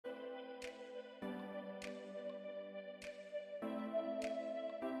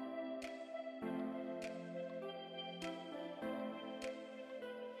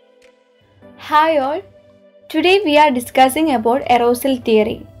Hi all, today we are discussing about arousal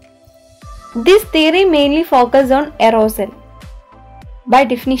theory. This theory mainly focuses on arousal. By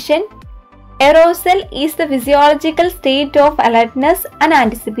definition, arousal is the physiological state of alertness and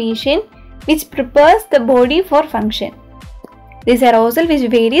anticipation which prepares the body for function. This arousal which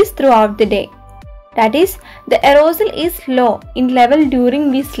varies throughout the day. That is, the arousal is low in level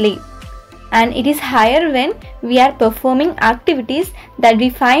during we sleep, and it is higher when we are performing activities that we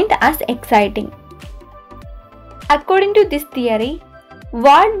find as exciting. According to this theory,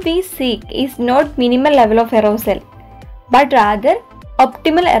 what we seek is not minimal level of arousal, but rather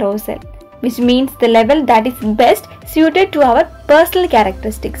optimal arousal, which means the level that is best suited to our personal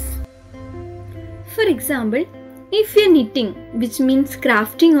characteristics. For example, if you are knitting, which means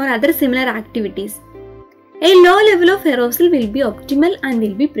crafting or other similar activities, a low level of arousal will be optimal and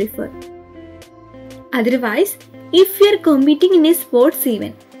will be preferred. Otherwise, if you are competing in a sports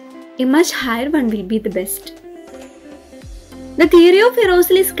event, a much higher one will be the best. The theory of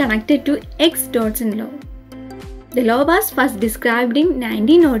arousal is connected to Yerkes Dodson Law. The law was first described in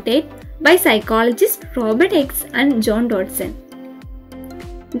 1908 by psychologists Robert Yerkes and John Dodson.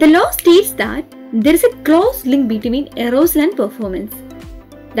 The law states that there is a close link between arousal and performance.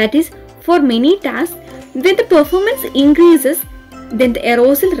 That is, for many tasks, when the performance increases, then the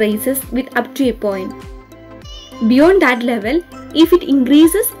arousal rises with up to a point. Beyond that level, if it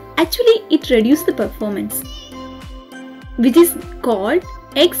increases, actually it reduces the performance, which is called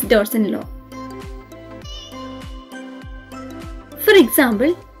Yerkes Dodson Law. For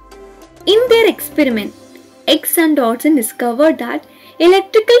example, in their experiment, Yerkes and Dodson discovered that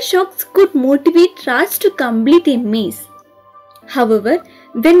electrical shocks could motivate rats to complete a maze. However,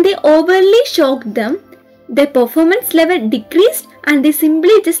 when they overly shocked them, their performance level decreased and they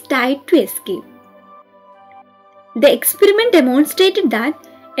simply just died to escape. The experiment demonstrated that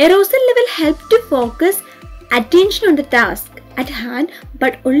arousal level helped to focus attention on the task at hand,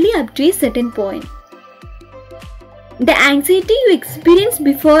 but only up to a certain point. The anxiety you experience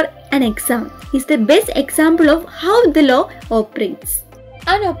before an exam is the best example of how the law operates.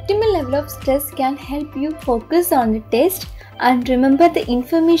 An optimal level of stress can help you focus on the test and remember the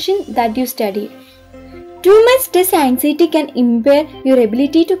information that you studied. Too much stress anxiety can impair your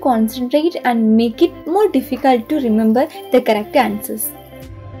ability to concentrate and make it more difficult to remember the correct answers.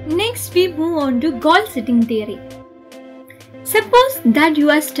 Next, we move on to goal setting theory. Suppose that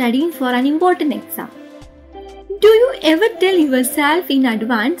you are studying for an important exam. Do you ever tell yourself in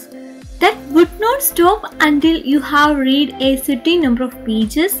advance that would not stop until you have read a certain number of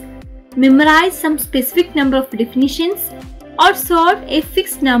pages, memorized some specific number of definitions, or solved a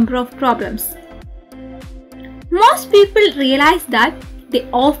fixed number of problems? Most people realize that they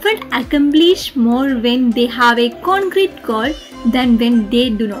often accomplish more when they have a concrete goal than when they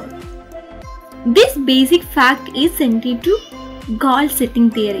do not. This basic fact is central to goal setting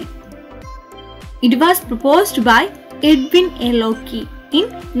theory. It was proposed by Edwin A. Locke in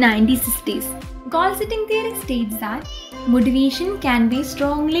 1960s. Goal setting theory states that motivation can be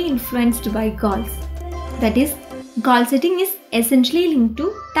strongly influenced by goals. That is, goal setting is essentially linked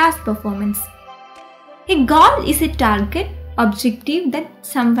to task performance. A goal is a target objective that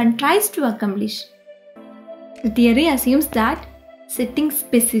someone tries to accomplish. The theory assumes that setting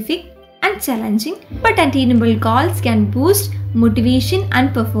specific and challenging but attainable goals can boost motivation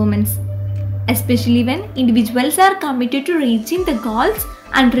and performance, especially when individuals are committed to reaching the goals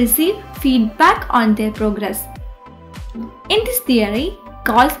and receive feedback on their progress. In this theory,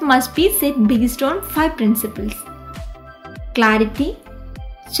 goals must be set based on 5 principles: clarity,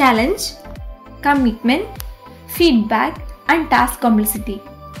 challenge, commitment, feedback, and task complexity.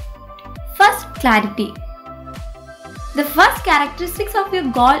 First, clarity. The first characteristics of your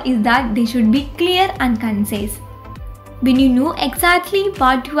goal is that they should be clear and concise. When you know exactly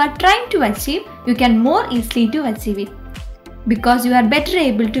what you are trying to achieve, you can more easily to achieve it, because you are better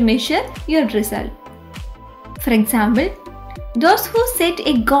able to measure your result. For example, those who set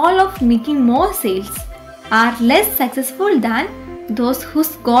a goal of making more sales are less successful than those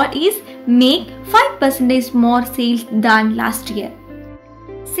whose goal is make 5% more sales than last year.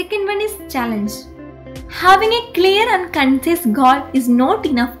 Second one is challenge. Having a clear and concise goal is not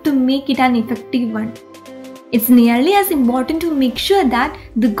enough to make it an effective one. It's nearly as important to make sure that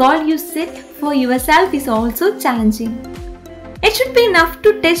the goal you set for yourself is also challenging. It should be enough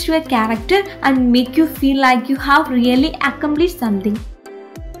to test your character and make you feel like you have really accomplished something.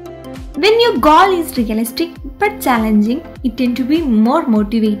 When your goal is realistic but challenging, you tend to be more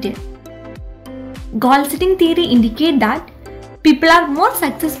motivated. Goal setting theory indicates that people are more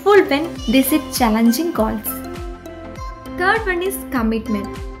successful when they set challenging goals. Third one is commitment.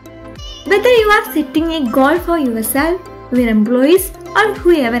 whether you are setting a goal for yourself, your employees, or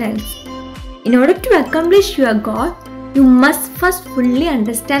whoever else. In order to accomplish your goal, you must first fully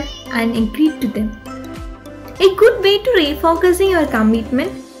understand and agree to them. A good way to refocusing your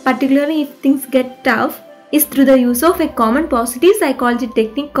commitment, particularly if things get tough, is through the use of a common positive psychology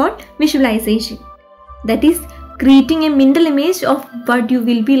technique called visualization. That is, creating a mental image of what you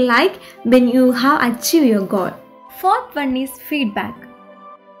will be like when you have achieved your goal. Fourth one is feedback.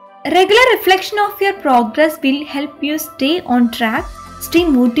 Regular reflection of your progress will help you stay on track, stay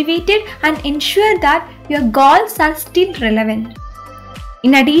motivated, and ensure that your goals are still relevant.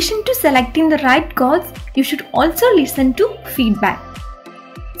 In addition to selecting the right goals, you should also listen to feedback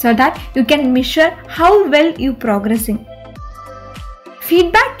so that you can measure how well you're progressing.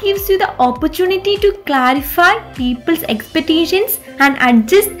 Feedback gives you the opportunity to clarify people's expectations and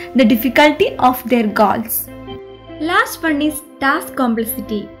adjust the difficulty of their goals. Last one is task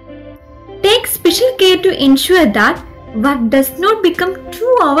complexity. Take special care to ensure that work does not become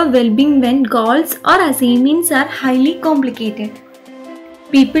too overwhelming when goals or assignments are highly complicated.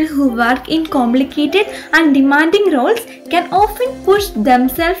 People who work in complicated and demanding roles can often push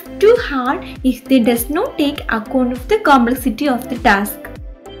themselves too hard if they does not take account of the complexity of the task.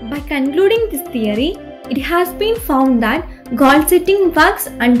 By concluding this theory, it has been found that goal setting works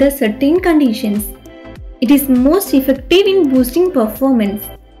under certain conditions. It is most effective in boosting performance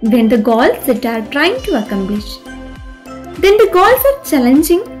when the goals that are trying to accomplish. Then the goals are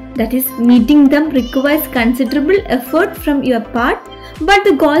challenging, that is, meeting them requires considerable effort from your part, but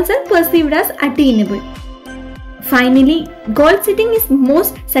the goals are perceived as attainable. Finally, goal setting is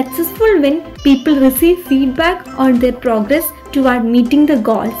most successful when people receive feedback on their progress toward meeting the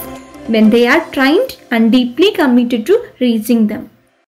goals, when they are trained and deeply committed to reaching them.